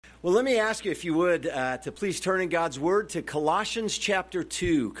Well, let me ask you, if you would, to please turn in God's Word to Colossians chapter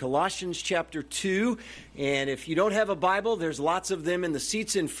 2. Colossians chapter 2. And if you don't have a Bible, there's lots of them in the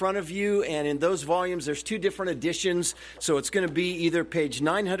seats in front of you. And in those volumes, there's two different editions. So it's going to be either page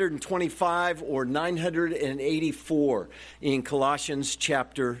 925 or 984 in Colossians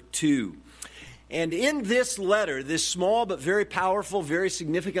chapter 2. And in this letter, this small but very powerful, very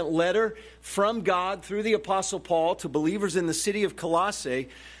significant letter from God through the Apostle Paul to believers in the city of Colossae,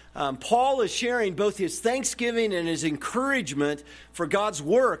 Paul is sharing both his thanksgiving and his encouragement for God's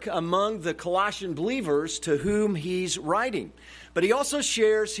work among the Colossian believers to whom he's writing. But he also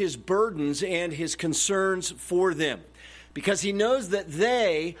shares his burdens and his concerns for them, because he knows that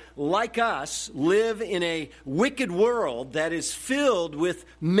they, like us, live in a wicked world that is filled with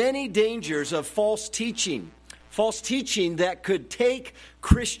many dangers of false teaching that could take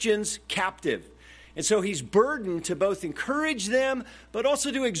Christians captive. And so he's burdened to both encourage them, but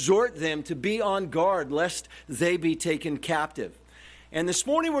also to exhort them to be on guard lest they be taken captive. And this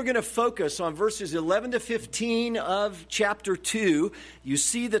morning we're going to focus on verses 11 to 15 of chapter 2. You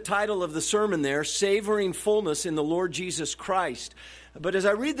see the title of the sermon there, Savoring Fullness in the Lord Jesus Christ. But as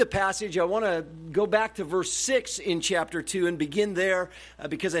I read the passage, I want to go back to verse 6 in chapter 2 and begin there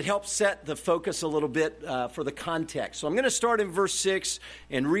because it helps set the focus a little bit for the context. So I'm going to start in verse 6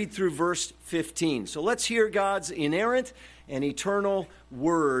 and read through verse 15. So let's hear God's inerrant and eternal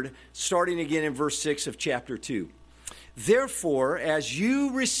word, starting again in verse 6 of chapter 2. Therefore, as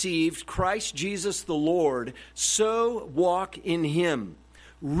you received Christ Jesus the Lord, so walk in him,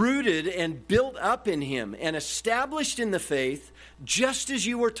 rooted and built up in him, and established in the faith, just as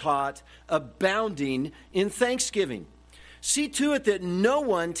you were taught, abounding in thanksgiving. See to it that no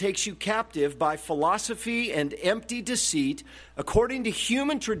one takes you captive by philosophy and empty deceit, according to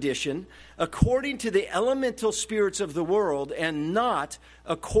human tradition, according to the elemental spirits of the world, and not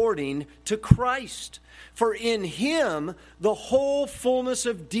according to Christ. For in him the whole fullness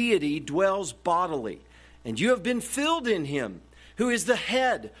of deity dwells bodily, and you have been filled in him, who is the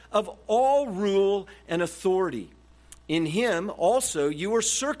head of all rule and authority. In him also you were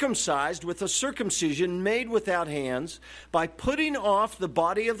circumcised with a circumcision made without hands, by putting off the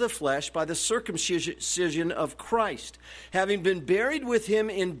body of the flesh by the circumcision of Christ, having been buried with him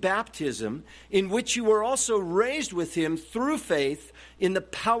in baptism, in which you were also raised with him through faith in the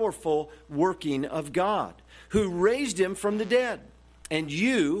powerful working of God, who raised him from the dead. And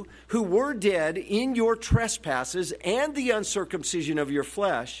you, who were dead in your trespasses and the uncircumcision of your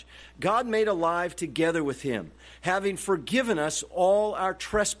flesh, God made alive together with him, having forgiven us all our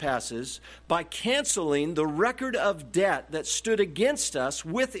trespasses by canceling the record of debt that stood against us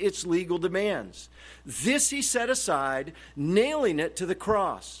with its legal demands. This he set aside, nailing it to the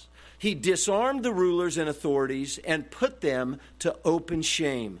cross. He disarmed the rulers and authorities and put them to open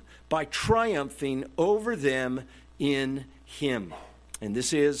shame by triumphing over them in him. And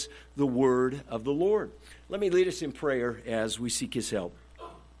this is the word of the Lord. Let me lead us in prayer as we seek his help.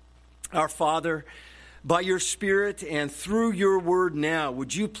 Our Father, by your Spirit and through your word now,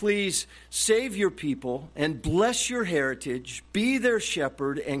 would you please save your people and bless your heritage, be their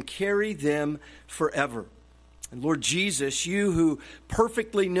shepherd, and carry them forever. And Lord Jesus, you who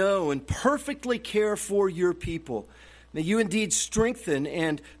perfectly know and perfectly care for your people, may you indeed strengthen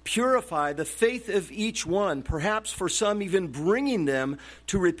and purify the faith of each one, perhaps for some even bringing them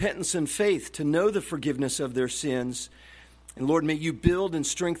to repentance and faith to know the forgiveness of their sins. And Lord, may you build and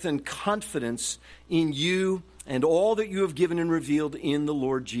strengthen confidence in you and all that you have given and revealed in the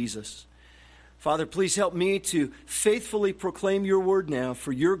Lord Jesus. Father, please help me to faithfully proclaim your word now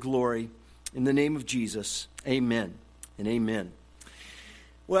for your glory. In the name of Jesus, amen and amen.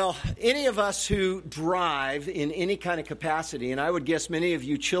 Well, any of us who drive in any kind of capacity, and I would guess many of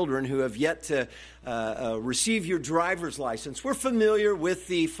you children who have yet to receive your driver's license, we're familiar with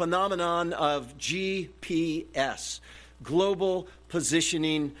the phenomenon of GPS, Global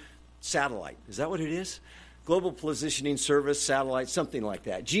Positioning Satellite. Is that what it is? Global Positioning Service Satellite, something like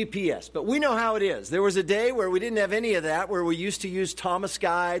that, GPS. But we know how it is. There was a day where we didn't have any of that, where we used to use Thomas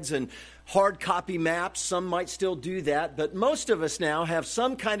guides and hard copy maps. Some might still do that, but most of us now have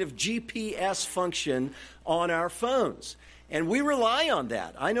some kind of GPS function on our phones. And we rely on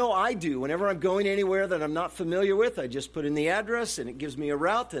that. I know I do. Whenever I'm going anywhere that I'm not familiar with, I just put in the address and it gives me a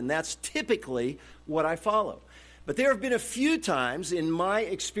route, and that's typically what I follow. But there have been a few times in my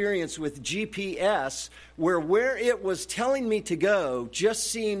experience with GPS where it was telling me to go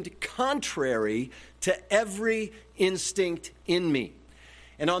just seemed contrary to every instinct in me.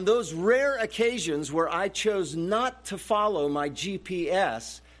 And on those rare occasions where I chose not to follow my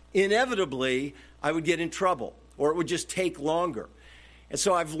GPS, inevitably I would get in trouble, or it would just take longer. And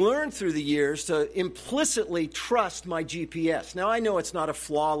so I've learned through the years to implicitly trust my GPS. Now, I know it's not a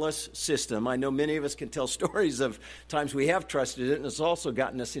flawless system. I know many of us can tell stories of times we have trusted it, and it's also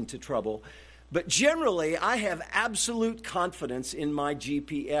gotten us into trouble. But generally, I have absolute confidence in my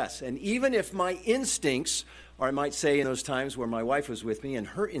GPS. And even if my instincts, or I might say in those times where my wife was with me and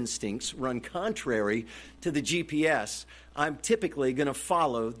her instincts run contrary to the GPS, I'm typically going to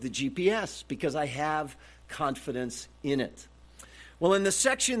follow the GPS because I have confidence in it. Well, in the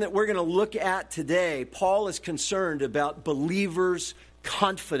section that we're going to look at today, Paul is concerned about believers'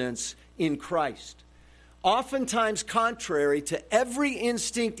 confidence in Christ. Oftentimes contrary to every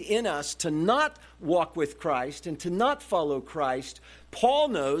instinct in us to not walk with Christ and to not follow Christ, Paul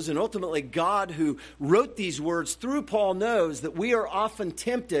knows, and ultimately God who wrote these words through Paul knows, that we are often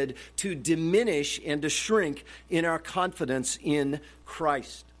tempted to diminish and to shrink in our confidence in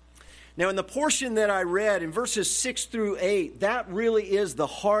Christ. Now, in the portion that I read in verses 6 through 8, that really is the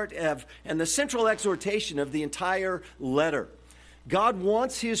heart of and the central exhortation of the entire letter. God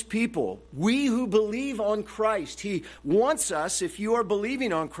wants his people, we who believe on Christ, he wants us, if you are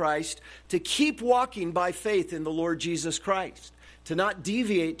believing on Christ, to keep walking by faith in the Lord Jesus Christ. To not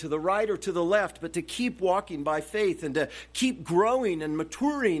deviate to the right or to the left, but to keep walking by faith and to keep growing and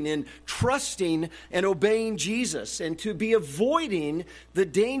maturing and trusting and obeying Jesus, and to be avoiding the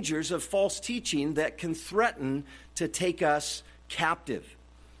dangers of false teaching that can threaten to take us captive.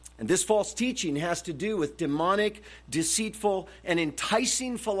 And this false teaching has to do with demonic, deceitful, and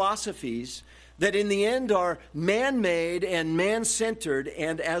enticing philosophies that in the end are man-made and man-centered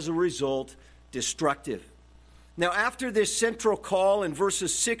and as a result destructive. Now, after this central call in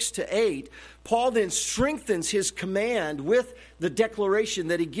verses 6 to 8, Paul then strengthens his command with the declaration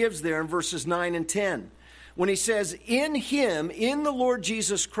that he gives there in verses 9 and 10. When he says, in him, in the Lord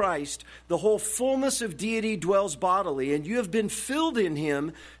Jesus Christ, the whole fullness of deity dwells bodily, and you have been filled in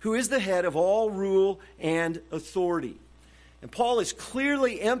him, who is the head of all rule and authority. And Paul is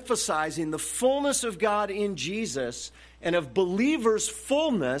clearly emphasizing the fullness of God in Jesus and of believers'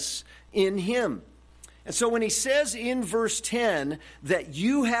 fullness in him. And so when he says in verse 10 that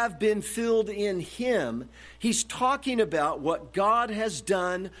you have been filled in him, he's talking about what God has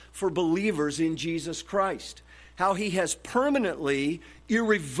done for believers in Jesus Christ. How he has permanently,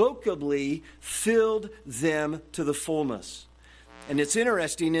 irrevocably filled them to the fullness. And it's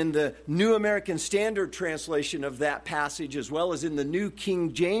interesting, in the New American Standard translation of that passage, as well as in the New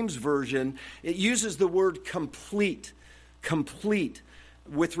King James Version, it uses the word complete,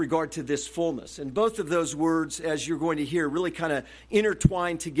 with regard to this fullness. And both of those words, as you're going to hear, really kind of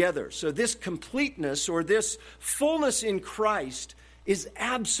intertwine together. So this completeness or this fullness in Christ is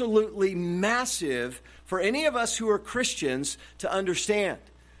absolutely massive for any of us who are Christians to understand.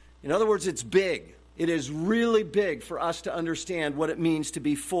 In other words, it's big. It is really big for us to understand what it means to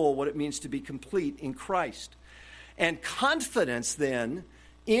be full, what it means to be complete in Christ. And confidence then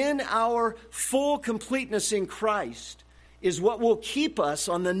in our full completeness in Christ is what will keep us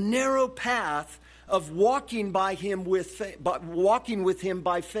on the narrow path of walking with him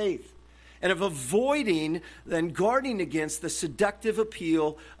by faith, and of avoiding and guarding against the seductive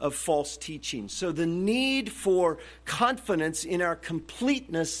appeal of false teaching. So the need for confidence in our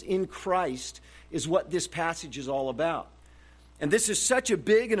completeness in Christ is what this passage is all about. And this is such a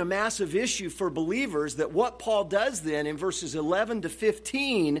big and a massive issue for believers that what Paul does then in verses 11 to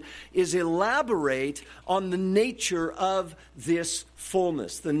 15 is elaborate on the nature of this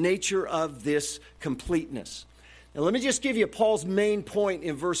fullness, the nature of this completeness. Now let me just give you Paul's main point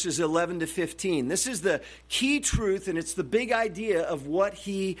in verses 11 to 15. This is the key truth, and it's the big idea of what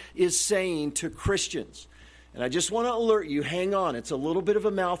he is saying to Christians. And I just want to alert you, hang on, it's a little bit of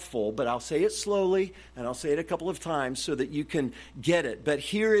a mouthful, but I'll say it slowly, and I'll say it a couple of times so that you can get it. But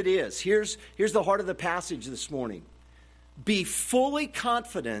here it is. Here's the heart of the passage this morning. Be fully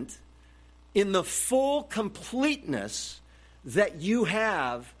confident in the full completeness that you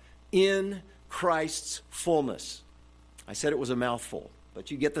have in Christ's fullness. I said it was a mouthful,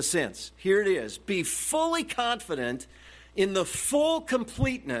 but you get the sense. Here it is. Be fully confident in the full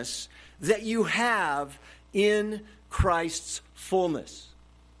completeness that you have in Christ's fullness.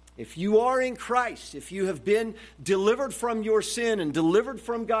 If you are in Christ, if you have been delivered from your sin and delivered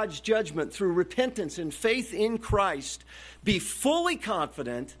from God's judgment through repentance and faith in Christ, be fully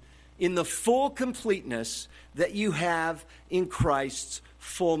confident in the full completeness that you have in Christ's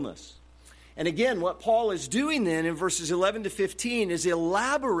fullness. And again, what Paul is doing then in verses 11 to 15 is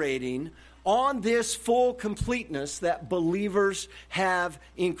elaborating on this full completeness that believers have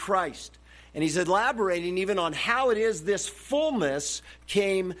in Christ. And he's elaborating even on how it is this fullness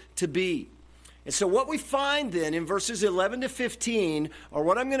came to be. And so what we find then in verses 11 to 15 are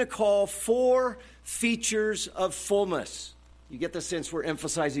what I'm going to call 4 features of fullness. You get the sense we're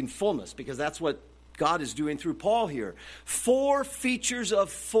emphasizing fullness because that's what God is doing through Paul here. 4 features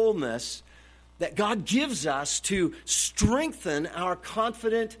of fullness that God gives us to strengthen our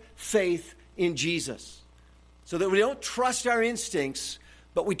confident faith in Jesus. So that we don't trust our instincts,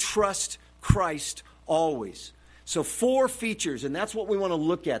 but we trust Christ always. So 4 features, and that's what we want to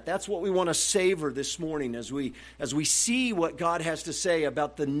look at. That's what we want to savor this morning as we see what God has to say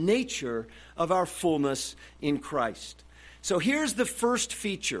about the nature of our fullness in Christ. So here's the first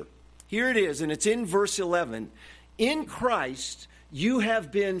feature. Here it is, and it's in verse 11. In Christ, you have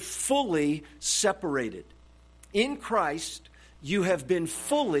been fully separated. In Christ, you have been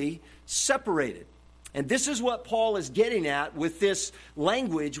fully separated. And this is what Paul is getting at with this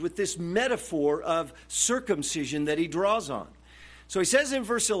language, with this metaphor of circumcision that he draws on. So he says in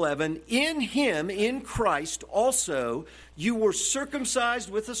verse 11, in him, in Christ, also you were circumcised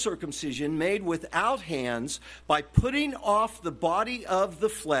with a circumcision made without hands by putting off the body of the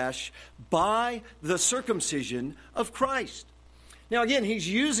flesh by the circumcision of Christ. Now again, he's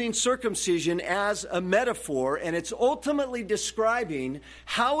using circumcision as a metaphor, and it's ultimately describing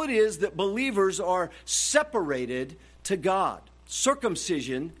how it is that believers are separated to God.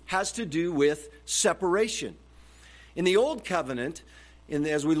 Circumcision has to do with separation. In the Old Covenant,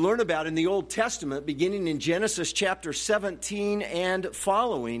 as we learn about in the Old Testament, beginning in Genesis chapter 17 and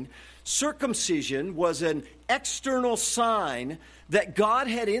following, circumcision was an external sign that God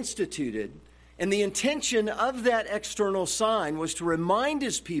had instituted. And the intention of that external sign was to remind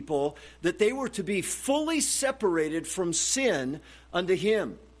his people that they were to be fully separated from sin unto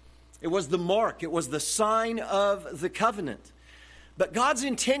him. It was the mark. It was the sign of the covenant. But God's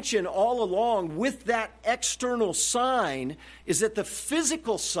intention all along with that external sign is that the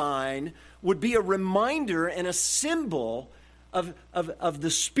physical sign would be a reminder and a symbol of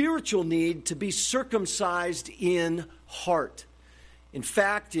the spiritual need to be circumcised in heart. In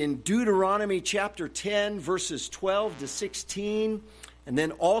fact, in Deuteronomy chapter 10, verses 12 to 16, and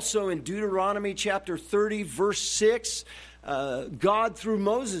then also in Deuteronomy chapter 30, verse 6, God, through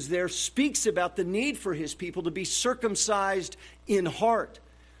Moses there, speaks about the need for his people to be circumcised in heart.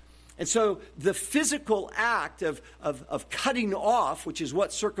 And so the physical act of cutting off, which is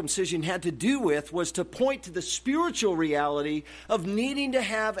what circumcision had to do with, was to point to the spiritual reality of needing to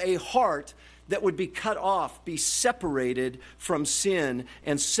have a heart that would be cut off, be separated from sin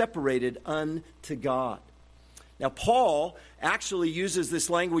and separated unto God. Now, Paul actually uses this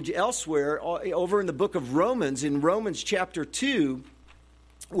language elsewhere over in the book of Romans, in Romans chapter 2,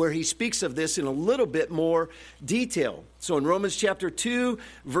 where he speaks of this in a little bit more detail. So in Romans chapter 2,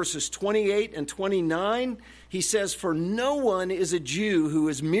 verses 28 and 29, he says, "For no one is a Jew who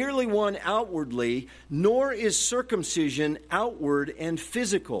is merely one outwardly, nor is circumcision outward and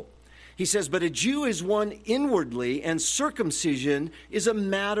physical." He says, "But a Jew is one inwardly, and circumcision is a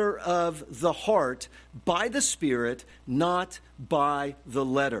matter of the heart, by the Spirit, not by the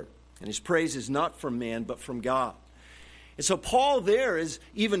letter." And his praise is not from man, but from God. And so Paul there is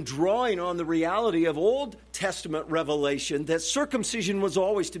even drawing on the reality of Old Testament revelation that circumcision was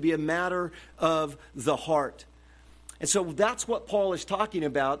always to be a matter of the heart. And so that's what Paul is talking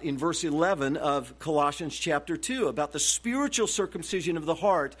about in verse 11 of Colossians chapter 2, about the spiritual circumcision of the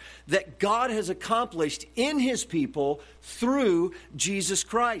heart that God has accomplished in his people through Jesus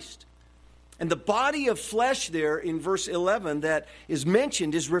Christ. And the body of flesh there in verse 11 that is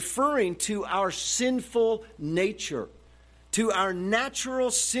mentioned is referring to our sinful nature, to our natural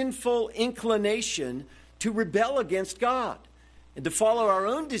sinful inclination to rebel against God and to follow our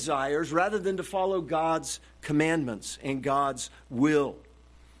own desires rather than to follow God's commandments and God's will.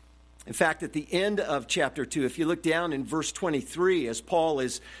 In fact, at the end of chapter 2, if you look down in verse 23, as Paul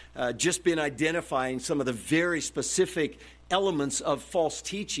has just been identifying some of the very specific elements of false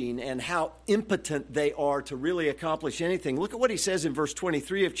teaching and how impotent they are to really accomplish anything. Look at what he says in verse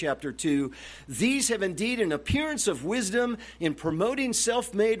 23 of chapter 2. "These have indeed an appearance of wisdom in promoting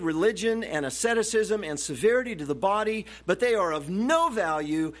self-made religion and asceticism and severity to the body, but they are of no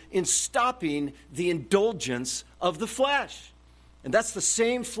value in stopping the indulgence of the flesh." And that's the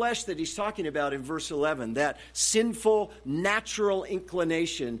same flesh that he's talking about in verse 11, that sinful, natural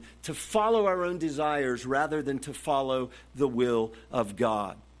inclination to follow our own desires rather than to follow the will of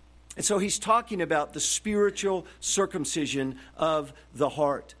God. And so he's talking about the spiritual circumcision of the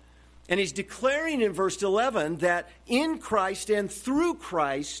heart. And he's declaring in verse 11 that in Christ and through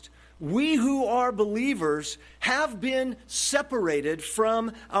Christ, we who are believers have been separated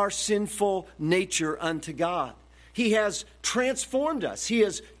from our sinful nature unto God. He has transformed us. He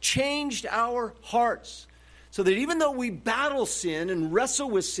has changed our hearts. So that even though we battle sin and wrestle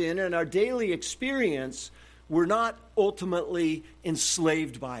with sin in our daily experience, we're not ultimately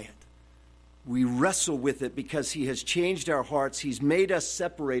enslaved by it. We wrestle with it because He has changed our hearts. He's made us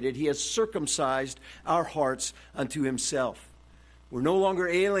separated. He has circumcised our hearts unto Himself. We're no longer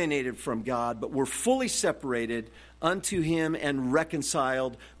alienated from God, but we're fully separated unto Him and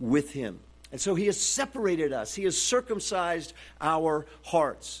reconciled with Him. And so He has separated us. He has circumcised our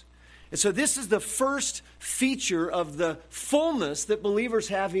hearts. And so this is the first feature of the fullness that believers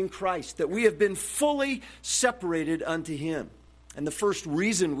have in Christ, that we have been fully separated unto Him. And the first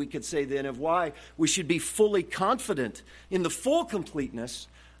reason we could say then of why we should be fully confident in the full completeness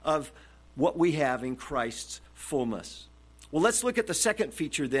of what we have in Christ's fullness. Well, let's look at the second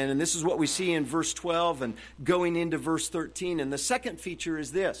feature then, and this is what we see in verse 12 and going into verse 13. And the second feature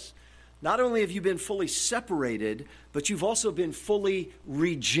is this. Not only have you been fully separated, but you've also been fully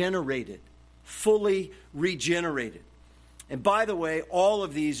regenerated. Fully regenerated. And by the way, all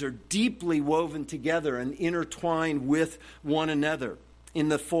of these are deeply woven together and intertwined with one another in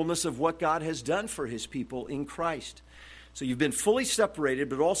the fullness of what God has done for His people in Christ. So you've been fully separated,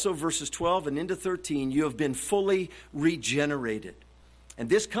 but also verses 12 and into 13, you have been fully regenerated. And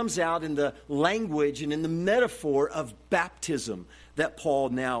this comes out in the language and in the metaphor of baptism that Paul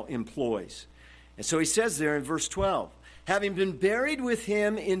now employs. And so he says there in verse 12, having been buried with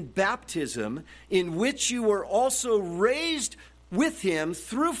Him in baptism, in which you were also raised with Him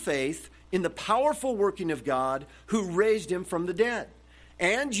through faith in the powerful working of God who raised Him from the dead.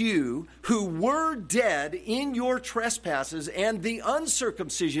 And you, who were dead in your trespasses and the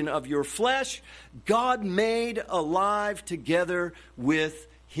uncircumcision of your flesh, God made alive together with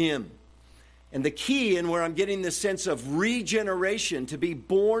Him. And the key, and where I'm getting this sense of regeneration, to be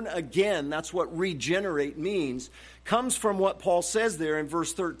born again, that's what regenerate means, comes from what Paul says there in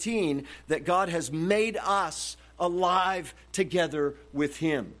verse 13, that God has made us alive together with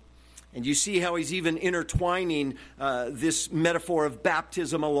Him. And you see how he's even intertwining this metaphor of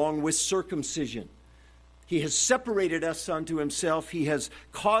baptism along with circumcision. He has separated us unto Himself. He has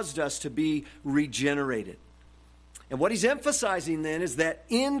caused us to be regenerated. And what he's emphasizing then is that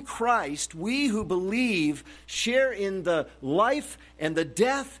in Christ, we who believe share in the life and the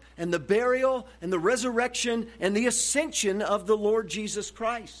death and the burial and the resurrection and the ascension of the Lord Jesus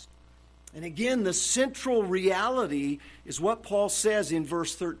Christ. And again, the central reality is what Paul says in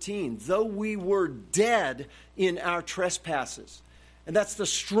verse 13. Though we were dead in our trespasses. And that's the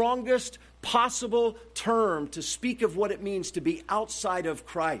strongest possible term to speak of what it means to be outside of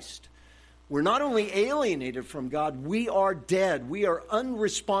Christ. We're not only alienated from God, we are dead. We are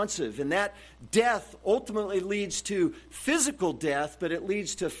unresponsive. And that death ultimately leads to physical death, but it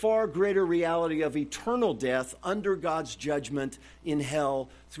leads to far greater reality of eternal death under God's judgment in hell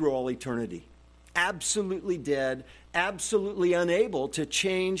through all eternity. Absolutely dead, absolutely unable to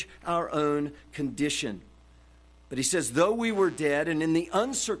change our own condition. But he says, though we were dead and in the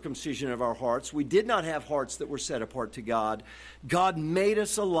uncircumcision of our hearts, we did not have hearts that were set apart to God, God made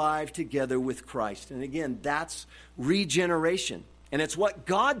us alive together with Christ. And again, that's regeneration. And it's what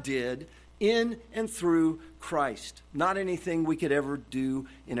God did in and through Christ, not anything we could ever do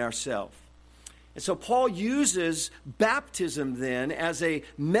in ourselves. And so Paul uses baptism then as a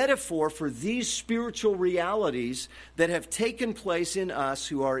metaphor for these spiritual realities that have taken place in us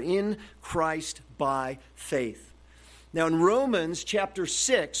who are in Christ by faith. Now in Romans chapter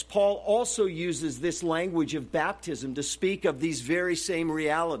 6, Paul also uses this language of baptism to speak of these very same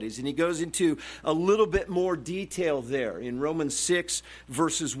realities. And he goes into a little bit more detail there in Romans 6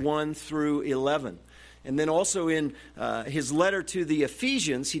 verses 1 through 11. And then also in his letter to the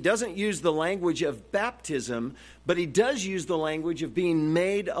Ephesians, he doesn't use the language of baptism, but he does use the language of being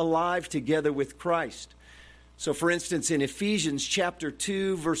made alive together with Christ. So for instance, in Ephesians chapter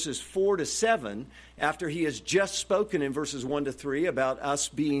 2, verses 4 to 7, after he has just spoken in verses 1 to 3 about us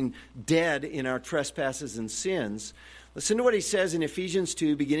being dead in our trespasses and sins, listen to what he says in Ephesians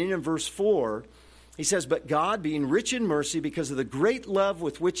 2, beginning in verse 4. He says, but God, being rich in mercy because of the great love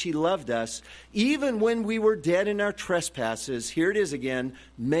with which He loved us, even when we were dead in our trespasses, here it is again,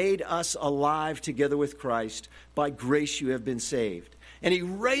 made us alive together with Christ. By grace you have been saved. And He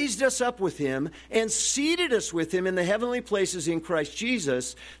raised us up with Him and seated us with Him in the heavenly places in Christ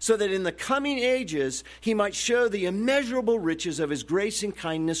Jesus, so that in the coming ages He might show the immeasurable riches of His grace and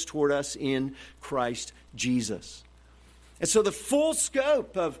kindness toward us in Christ Jesus. And so the full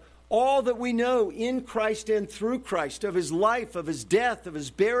scope of all that we know in Christ and through Christ, of His life, of His death, of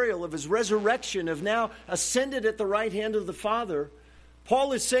His burial, of His resurrection, of now ascended at the right hand of the Father,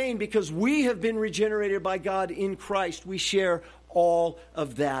 Paul is saying because we have been regenerated by God in Christ, we share all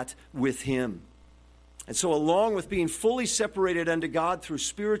of that with him. And so along with being fully separated unto God through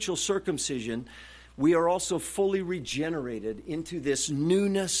spiritual circumcision, we are also fully regenerated into this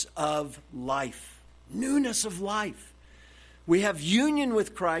newness of life. Newness of life. We have union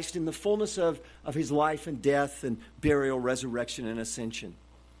with Christ in the fullness of his life and death and burial, resurrection, and ascension.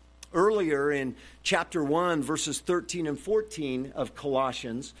 Earlier in chapter 1, verses 13 and 14 of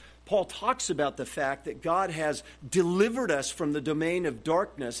Colossians, Paul talks about the fact that God has delivered us from the domain of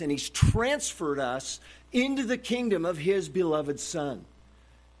darkness and he's transferred us into the kingdom of his beloved Son.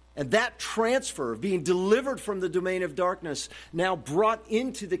 And that transfer of being delivered from the domain of darkness, now brought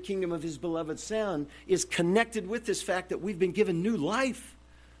into the kingdom of his beloved Son, is connected with this fact that we've been given new life.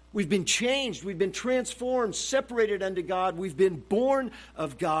 We've been changed. We've been transformed, separated unto God. We've been born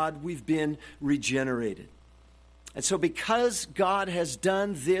of God. We've been regenerated. And so because God has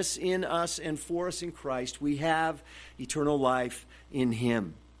done this in us and for us in Christ, we have eternal life in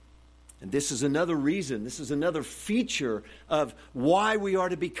him. And this is another reason, this is another feature of why we are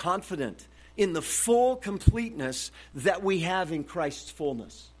to be confident in the full completeness that we have in Christ's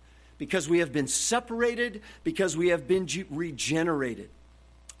fullness. Because we have been separated, because we have been regenerated.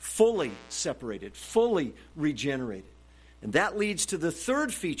 Fully separated, fully regenerated. And that leads to the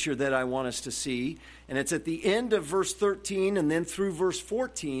third feature that I want us to see, and it's at the end of verse 13 and then through verse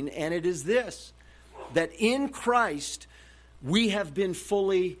 14, and it is this, that in Christ we have been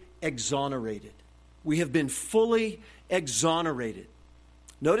fully exonerated. We have been fully exonerated.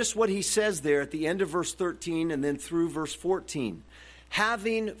 Notice what he says there at the end of verse 13 and then through verse 14.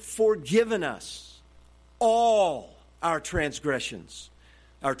 Having forgiven us all our transgressions,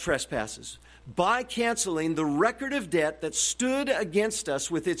 our trespasses, by canceling the record of debt that stood against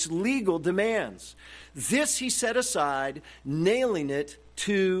us with its legal demands. This he set aside, nailing it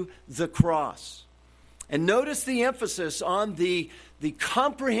to the cross. And notice the emphasis on the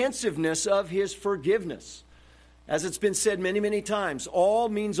comprehensiveness of his forgiveness. As it's been said many, many times, all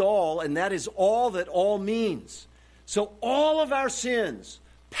means all, and that is all that all means. So all of our sins,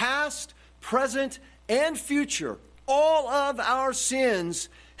 past, present, and future, all of our sins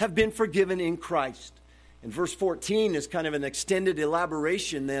have been forgiven in Christ. And verse 14 is kind of an extended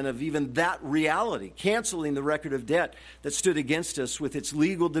elaboration then of even that reality, canceling the record of debt that stood against us with its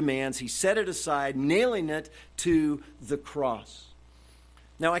legal demands. He set it aside, nailing it to the cross.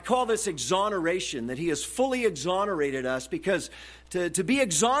 Now, I call this exoneration, that he has fully exonerated us, because to be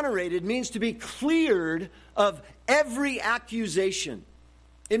exonerated means to be cleared of every accusation.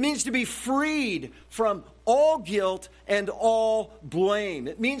 It means to be freed from all guilt and all blame.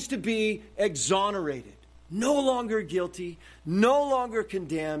 It means to be exonerated. No longer guilty, no longer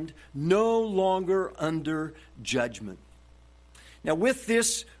condemned, no longer under judgment. Now, with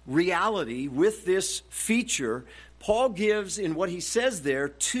this reality, with this feature, Paul gives, in what he says there,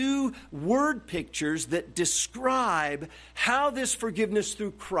 two word pictures that describe how this forgiveness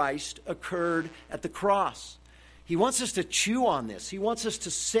through Christ occurred at the cross. He wants us to chew on this. He wants us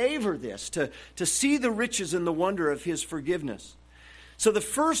to savor this, to see the riches and the wonder of his forgiveness. So the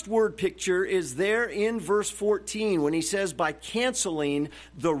first word picture is there in verse 14 when he says, by canceling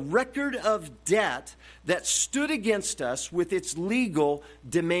the record of debt that stood against us with its legal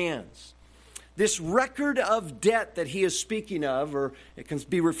demands. This record of debt that he is speaking of, or it can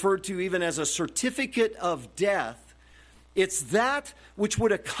be referred to even as a certificate of death, it's that which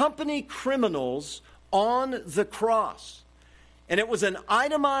would accompany criminals on the cross. And it was an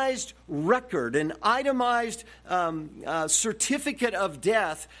itemized record, an itemized certificate of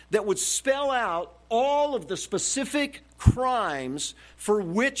death that would spell out all of the specific crimes for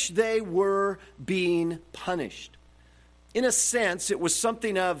which they were being punished. In a sense, it was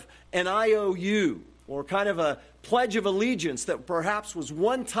something of an IOU, or kind of a pledge of allegiance that perhaps was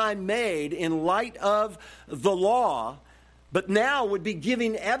one time made in light of the law, but now would be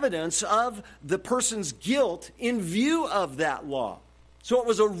giving evidence of the person's guilt in view of that law. So it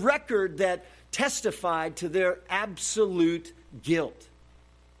was a record that testified to their absolute guilt.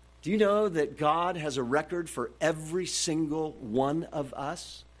 Do you know that God has a record for every single one of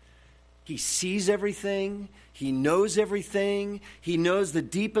us? He sees everything. He knows everything. He knows the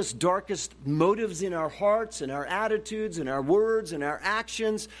deepest, darkest motives in our hearts and our attitudes and our words and our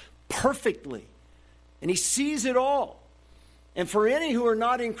actions perfectly. And he sees it all. And for any who are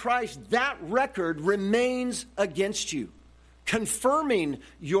not in Christ, that record remains against you, confirming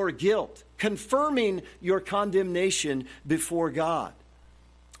your guilt, confirming your condemnation before God.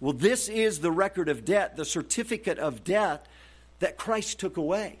 Well, this is the record of debt, the certificate of debt that Christ took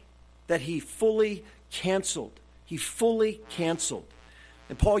away, that he fully canceled. He fully canceled.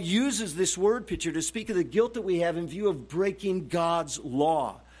 And Paul uses this word picture to speak of the guilt that we have in view of breaking God's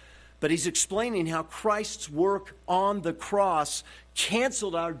law. But he's explaining how Christ's work on the cross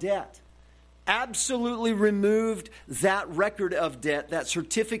canceled our debt, absolutely removed that record of debt, that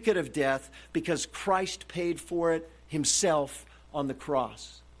certificate of death, because Christ paid for it himself on the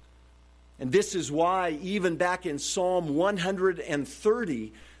cross. And this is why, even back in Psalm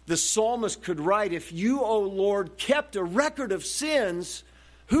 130, the psalmist could write, "If you, O Lord, kept a record of sins,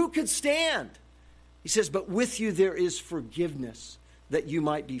 who could stand?" He says, "But with you there is forgiveness, that you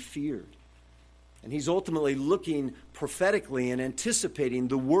might be feared." And he's ultimately looking prophetically and anticipating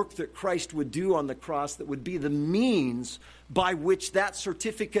the work that Christ would do on the cross that would be the means by which that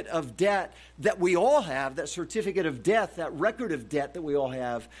certificate of debt that we all have, that certificate of death, that record of debt that we all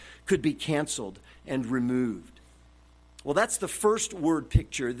have, could be canceled and removed. Well, that's the first word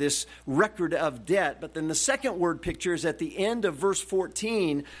picture, this record of debt. But then the second word picture is at the end of verse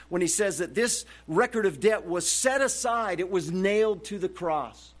 14 when he says that this record of debt was set aside. It was nailed to the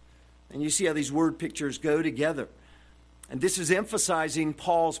cross. And you see how these word pictures go together. And this is emphasizing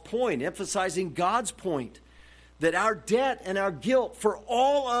Paul's point, emphasizing God's point, that our debt and our guilt for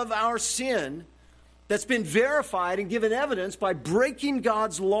all of our sin that's been verified and given evidence by breaking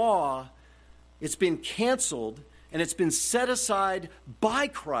God's law, it's been canceled. And it's been set aside by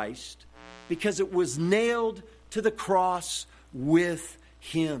Christ because it was nailed to the cross with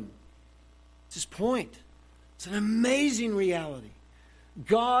him. It's his point. It's an amazing reality.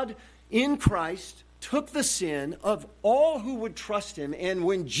 God in Christ took the sin of all who would trust him. And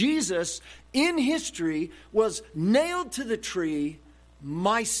when Jesus in history was nailed to the tree,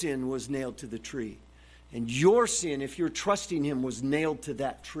 my sin was nailed to the tree. And your sin, if you're trusting him, was nailed to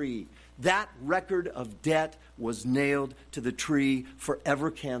that tree. That record of debt was nailed to the tree, forever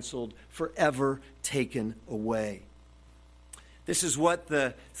canceled, forever taken away. This is what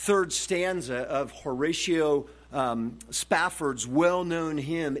the third stanza of Horatio Spafford's well-known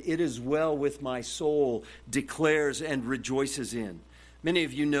hymn, "It Is Well With My Soul," declares and rejoices in. Many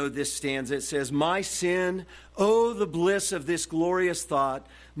of you know this stanza. It says, "My sin, oh, the bliss of this glorious thought,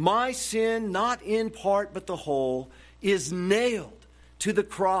 my sin, not in part but the whole, is nailed to the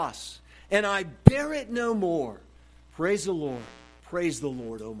cross, and I bear it no more. Praise the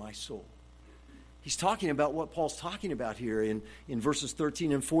Lord, O my soul." He's talking about what Paul's talking about here in verses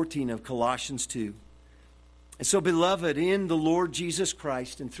 13 and 14 of Colossians 2. And so, beloved, in the Lord Jesus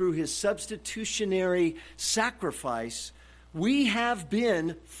Christ and through his substitutionary sacrifice, we have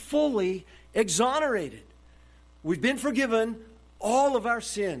been fully exonerated. We've been forgiven all of our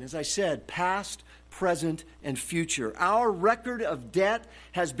sin, as I said, past, present, and future. Our record of debt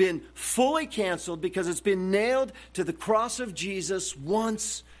has been fully canceled because it's been nailed to the cross of Jesus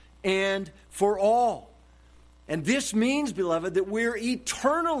once and for all. And this means, beloved, that we're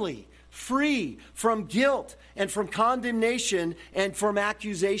eternally free from guilt and from condemnation and from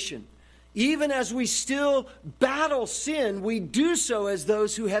accusation. Even as we still battle sin, we do so as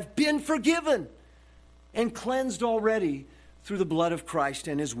those who have been forgiven and cleansed already through the blood of Christ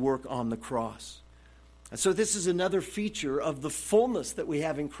and his work on the cross. And so this is another feature of the fullness that we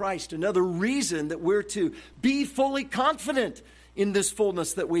have in Christ, another reason that we're to be fully confident in this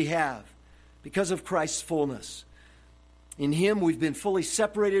fullness that we have because of Christ's fullness. In him we've been fully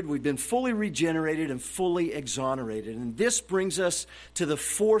separated, we've been fully regenerated, and fully exonerated. And this brings us to the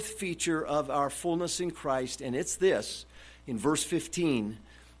fourth feature of our fullness in Christ, and it's this, in verse 15.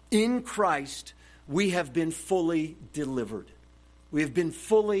 In Christ we have been fully delivered. We have been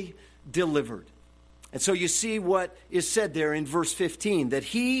fully delivered. And so you see what is said there in verse 15, that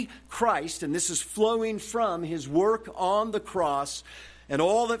he, Christ, and this is flowing from his work on the cross and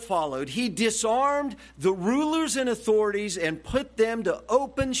all that followed, he disarmed the rulers and authorities and put them to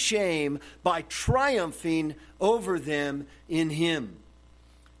open shame by triumphing over them in him.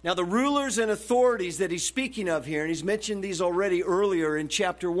 Now, the rulers and authorities that he's speaking of here, and he's mentioned these already earlier in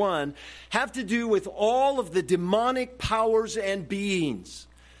chapter 1, have to do with all of the demonic powers and beings,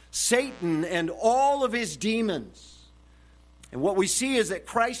 Satan and all of his demons. And what we see is that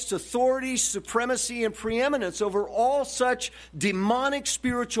Christ's authority, supremacy, and preeminence over all such demonic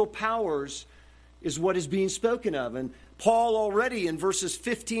spiritual powers is what is being spoken of. And Paul already in verses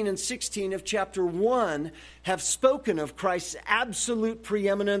 15 and 16 of chapter 1 have spoken of Christ's absolute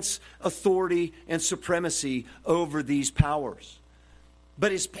preeminence, authority, and supremacy over these powers.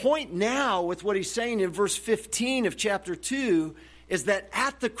 But his point now with what he's saying in verse 15 of chapter 2 is that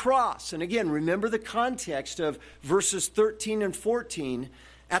at the cross, and again, remember the context of verses 13 and 14,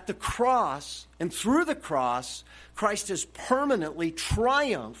 at the cross and through the cross, Christ has permanently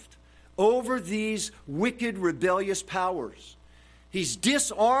triumphed over these wicked, rebellious powers. He's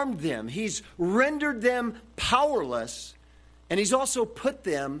disarmed them. He's rendered them powerless. And he's also put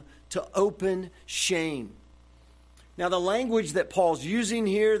them to open shame. Now, the language that Paul's using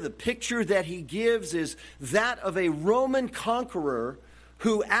here, the picture that he gives, is that of a Roman conqueror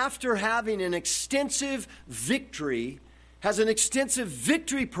who, after having an extensive victory, has an extensive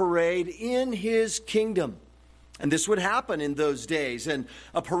victory parade in his kingdom. And this would happen in those days, and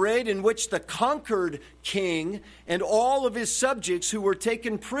a parade in which the conquered king and all of his subjects who were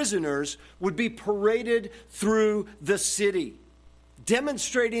taken prisoners would be paraded through the city,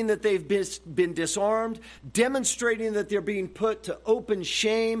 demonstrating that they've been disarmed, demonstrating that they're being put to open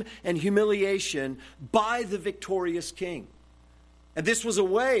shame and humiliation by the victorious king. And this was a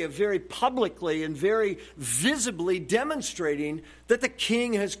way of very publicly and very visibly demonstrating that the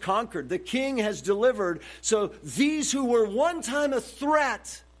king has conquered, the king has delivered. So these who were one time a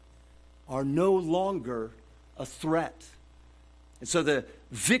threat are no longer a threat. And so the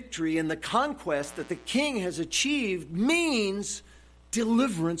victory and the conquest that the king has achieved means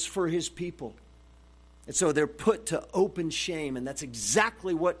deliverance for his people. And so they're put to open shame, and that's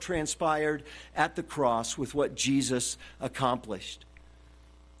exactly what transpired at the cross with what Jesus accomplished.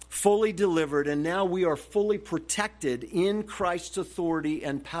 Fully delivered, and now we are fully protected in Christ's authority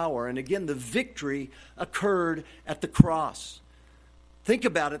and power. And again, the victory occurred at the cross. Think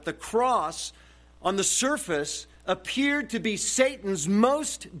about it. The cross, on the surface, appeared to be Satan's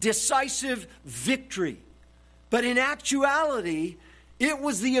most decisive victory. But in actuality, it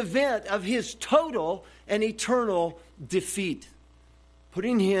was the event of his total and eternal defeat,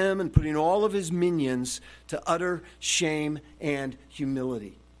 putting him and putting all of his minions to utter shame and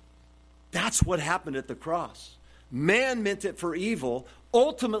humility. That's what happened at the cross. Man meant it for evil,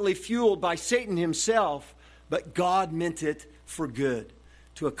 ultimately fueled by Satan himself, but God meant it for good,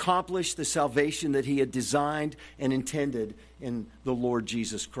 to accomplish the salvation that he had designed and intended in the Lord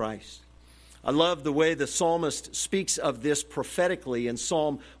Jesus Christ. I love the way the psalmist speaks of this prophetically in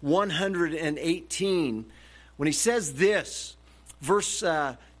Psalm 118 when he says this, verse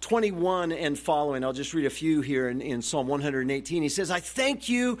 21 and following. I'll just read a few here in Psalm 118. He says, I thank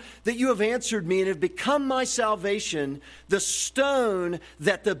you that you have answered me and have become my salvation. The stone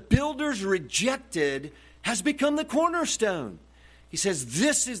that the builders rejected has become the cornerstone. He says,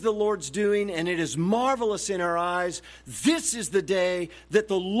 this is the Lord's doing, and it is marvelous in our eyes. This is the day that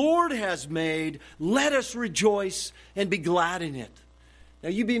the Lord has made. Let us rejoice and be glad in it. Now,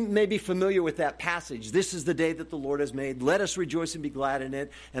 you may be familiar with that passage. This is the day that the Lord has made. Let us rejoice and be glad in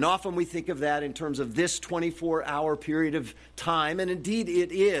it. And often we think of that in terms of this 24-hour period of time, and indeed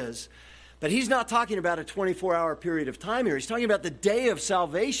it is. But he's not talking about a 24-hour period of time here. He's talking about the day of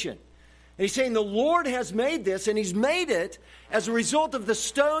salvation. And he's saying the Lord has made this, and he's made it as a result of the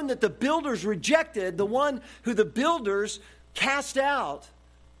stone that the builders rejected, the one who the builders cast out.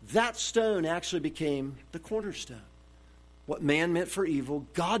 That stone actually became the cornerstone. What man meant for evil,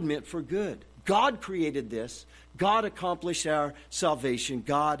 God meant for good. God created this. God accomplished our salvation.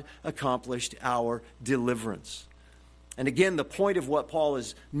 God accomplished our deliverance. And again, the point of what Paul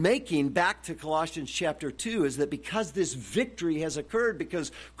is making back to Colossians chapter 2 is that because this victory has occurred,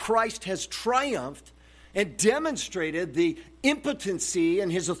 because Christ has triumphed and demonstrated the impotency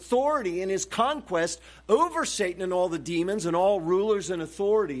and his authority and his conquest over Satan and all the demons and all rulers and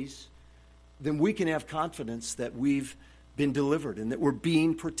authorities, then we can have confidence that we've been delivered and that we're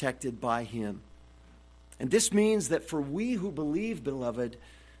being protected by him. And this means that for we who believe, beloved,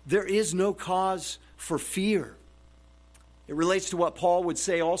 there is no cause for fear. It relates to what Paul would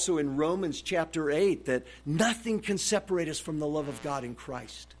say also in Romans chapter 8, that nothing can separate us from the love of God in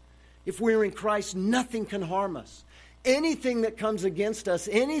Christ. If we're in Christ, nothing can harm us. Anything that comes against us,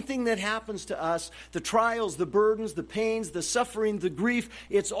 anything that happens to us, the trials, the burdens, the pains, the suffering, the grief,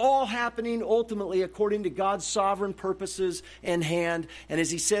 it's all happening ultimately according to God's sovereign purposes and hand. And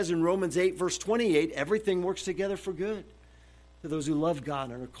as he says in Romans 8, verse 28, everything works together for good to those who love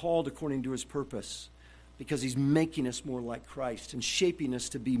God and are called according to his purpose, because he's making us more like Christ and shaping us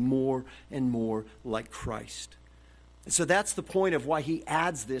to be more and more like Christ. And so that's the point of why he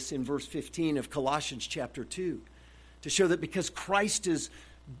adds this in verse 15 of Colossians chapter 2, to show that because Christ is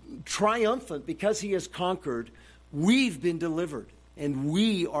triumphant, because he has conquered, we've been delivered and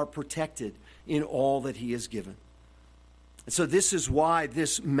we are protected in all that he has given. And so this is why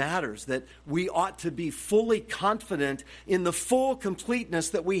this matters, that we ought to be fully confident in the full completeness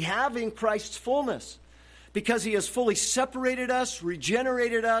that we have in Christ's fullness, because he has fully separated us,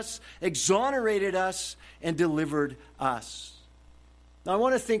 regenerated us, exonerated us, and delivered us. Now, I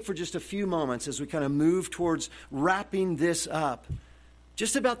want to think for just a few moments as we kind of move towards wrapping this up,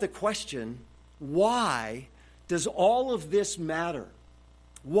 just about the question, why does all of this matter?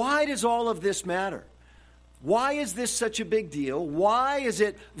 Why does all of this matter? Why is this such a big deal? Why is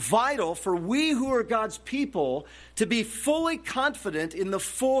it vital for we who are God's people to be fully confident in the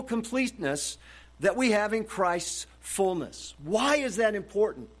full completeness that we have in Christ's fullness? Why is that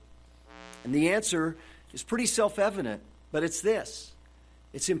important? And the answer is pretty self-evident, but it's this.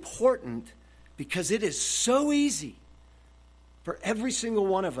 It's important because it is so easy for every single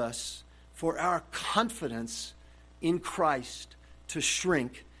one of us for our confidence in Christ to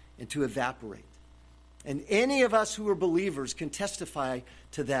shrink and to evaporate. And any of us who are believers can testify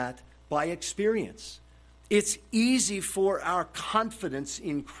to that by experience. It's easy for our confidence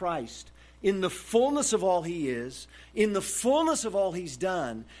in Christ, in the fullness of all He is, in the fullness of all He's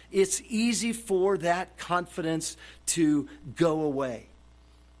done, it's easy for that confidence to go away.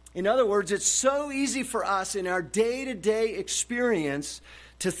 In other words, it's so easy for us in our day-to-day experience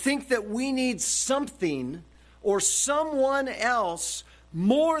to think that we need something or someone else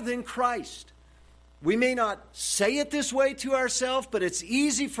more than Christ. We may not say it this way to ourselves, but it's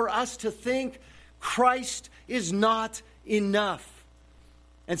easy for us to think Christ is not enough.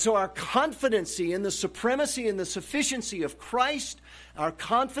 And so our confidence in the supremacy and the sufficiency of Christ, our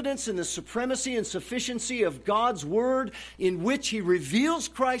confidence in the supremacy and sufficiency of God's Word in which He reveals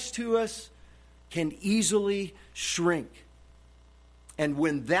Christ to us, can easily shrink. And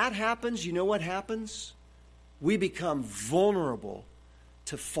when that happens, you know what happens? We become vulnerable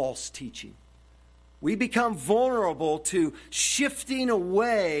to false teaching. We become vulnerable to shifting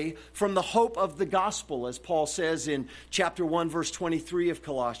away from the hope of the gospel, as Paul says in chapter 1, verse 23 of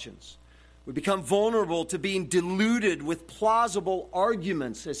Colossians. We become vulnerable to being deluded with plausible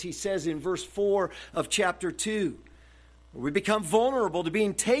arguments, as he says in verse 4 of chapter 2. We become vulnerable to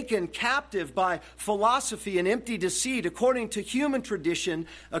being taken captive by philosophy and empty deceit, according to human tradition,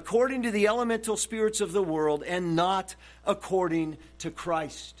 according to the elemental spirits of the world, and not according to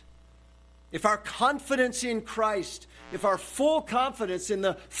Christ. If our confidence in Christ, if our full confidence in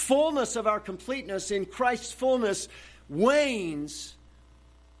the fullness of our completeness in Christ's fullness wanes,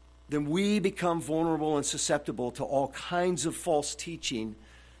 then we become vulnerable and susceptible to all kinds of false teaching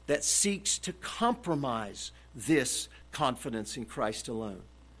that seeks to compromise this confidence in Christ alone.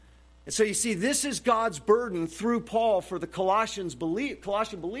 And so you see, this is God's burden through Paul for the Colossian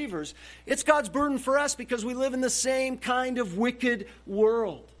believers. It's God's burden for us because we live in the same kind of wicked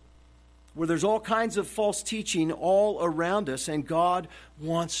world, where there's all kinds of false teaching all around us, and God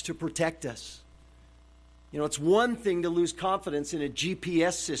wants to protect us. You know, it's one thing to lose confidence in a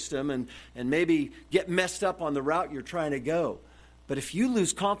GPS system and maybe get messed up on the route you're trying to go. But if you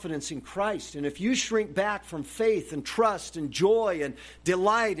lose confidence in Christ, and if you shrink back from faith and trust and joy and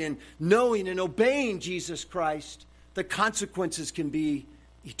delight in knowing and obeying Jesus Christ, the consequences can be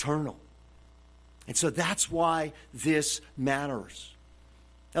eternal. And so that's why this matters.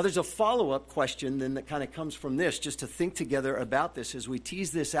 Now, there's a follow-up question then that kind of comes from this, just to think together about this as we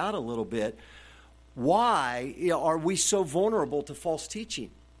tease this out a little bit. Why are we so vulnerable to false teaching?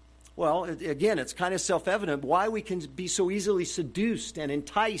 Well, again, it's kind of self-evident why we can be so easily seduced and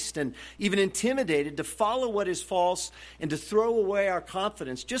enticed and even intimidated to follow what is false and to throw away our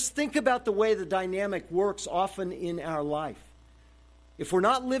confidence. Just think about the way the dynamic works often in our life. If we're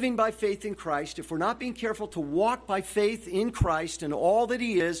not living by faith in Christ, if we're not being careful to walk by faith in Christ and all that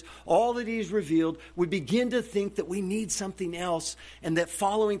He is, all that He's revealed, we begin to think that we need something else and that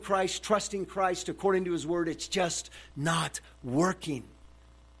following Christ, trusting Christ according to His Word, it's just not working.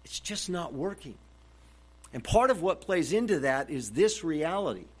 It's just not working. And part of what plays into that is this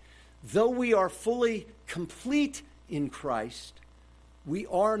reality. Though we are fully complete in Christ, we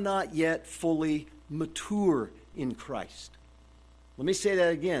are not yet fully mature in Christ. Let me say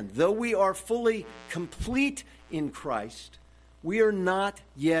that again. Though we are fully complete in Christ, we are not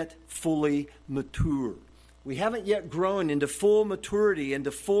yet fully mature. We haven't yet grown into full maturity,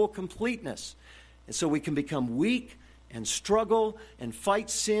 into full completeness. And so we can become weak and struggle and fight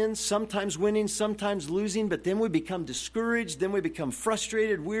sin, sometimes winning, sometimes losing, but then we become discouraged, then we become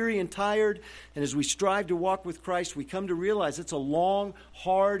frustrated, weary, and tired. And as we strive to walk with Christ, we come to realize it's a long,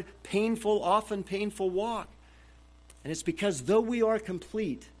 hard, painful, often painful walk. And it's because though we are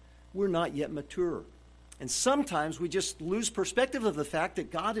complete, we're not yet mature. And sometimes we just lose perspective of the fact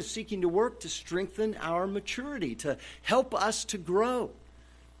that God is seeking to work to strengthen our maturity, to help us to grow.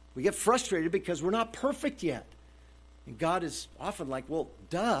 We get frustrated because we're not perfect yet. And God is often like, well,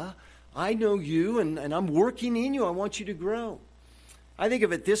 duh, I know you and I'm working in you. I want you to grow. I think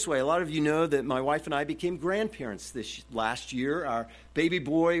of it this way. A lot of you know that my wife and I became grandparents this last year. Our baby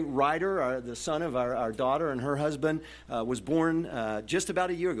boy, Ryder, the son of our daughter and her husband, was born just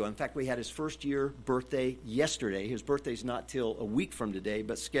about a year ago. In fact, we had his first year birthday yesterday. His birthday's not till a week from today,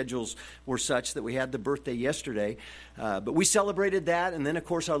 but schedules were such that we had the birthday yesterday. But we celebrated that, and then, of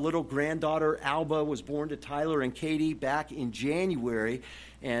course, our little granddaughter, Alba, was born to Tyler and Katie back in January.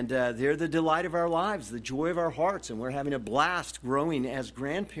 And they're the delight of our lives, the joy of our hearts, and we're having a blast growing as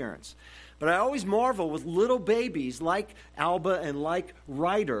grandparents. But I always marvel with little babies like Alba and like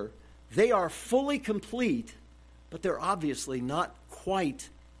Ryder. They are fully complete, but they're obviously not quite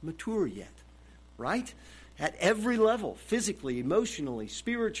mature yet, right? At every level, physically, emotionally,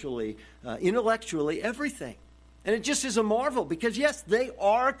 spiritually, intellectually, everything. And it just is a marvel because, yes, they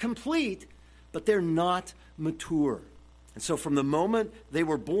are complete, but they're not mature. And so from the moment they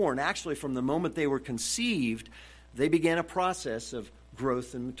were born, actually from the moment they were conceived, they began a process of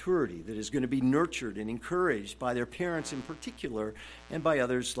growth and maturity that is going to be nurtured and encouraged by their parents in particular and by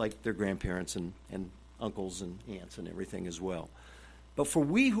others like their grandparents and uncles and aunts and everything as well. But for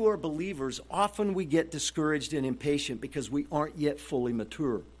we who are believers, often we get discouraged and impatient because we aren't yet fully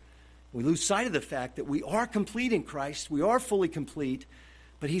mature. We lose sight of the fact that we are complete in Christ, we are fully complete,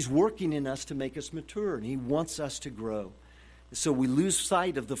 but He's working in us to make us mature, and He wants us to grow. So we lose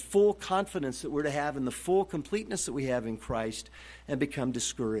sight of the full confidence that we're to have and the full completeness that we have in Christ and become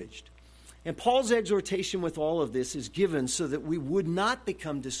discouraged. And Paul's exhortation with all of this is given so that we would not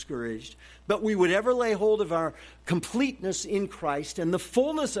become discouraged, but we would ever lay hold of our completeness in Christ and the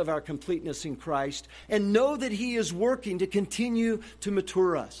fullness of our completeness in Christ and know that He is working to continue to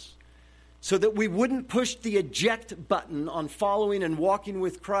mature us. So that we wouldn't push the eject button on following and walking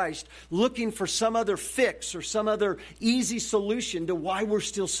with Christ, looking for some other fix or some other easy solution to why we're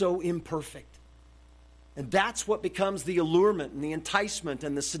still so imperfect. And that's what becomes the allurement and the enticement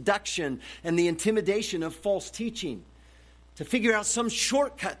and the seduction and the intimidation of false teaching. To figure out some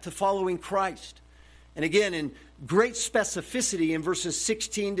shortcut to following Christ. And again, in great specificity in verses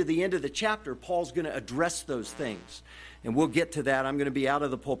 16 to the end of the chapter, Paul's going to address those things. And we'll get to that. I'm going to be out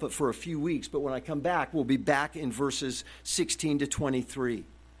of the pulpit for a few weeks, but when I come back, we'll be back in verses 16 to 23.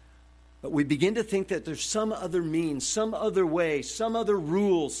 But we begin to think that there's some other means, some other way, some other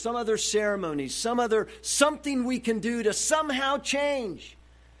rules, some other ceremonies, something we can do to somehow change.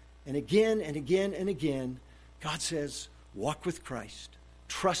 And again and again and again, God says, walk with Christ.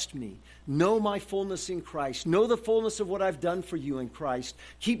 Trust me. Know my fullness in Christ. Know the fullness of what I've done for you in Christ.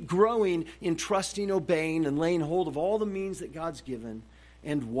 Keep growing in trusting, obeying, and laying hold of all the means that God's given,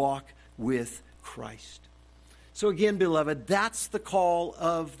 and walk with Christ. So again, beloved, that's the call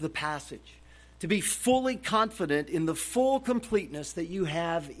of the passage. To be fully confident in the full completeness that you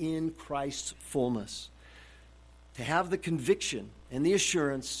have in Christ's fullness. To have the conviction and the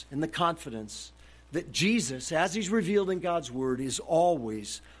assurance and the confidence that Jesus, as He's revealed in God's Word, is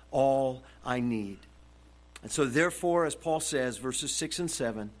always all I need. And so therefore, as Paul says, verses 6 and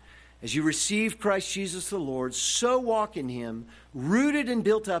 7, as you receive Christ Jesus the Lord, so walk in Him, rooted and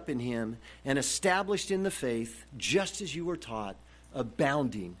built up in Him, and established in the faith, just as you were taught,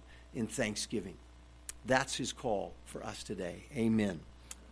 abounding in thanksgiving. That's His call for us today. Amen.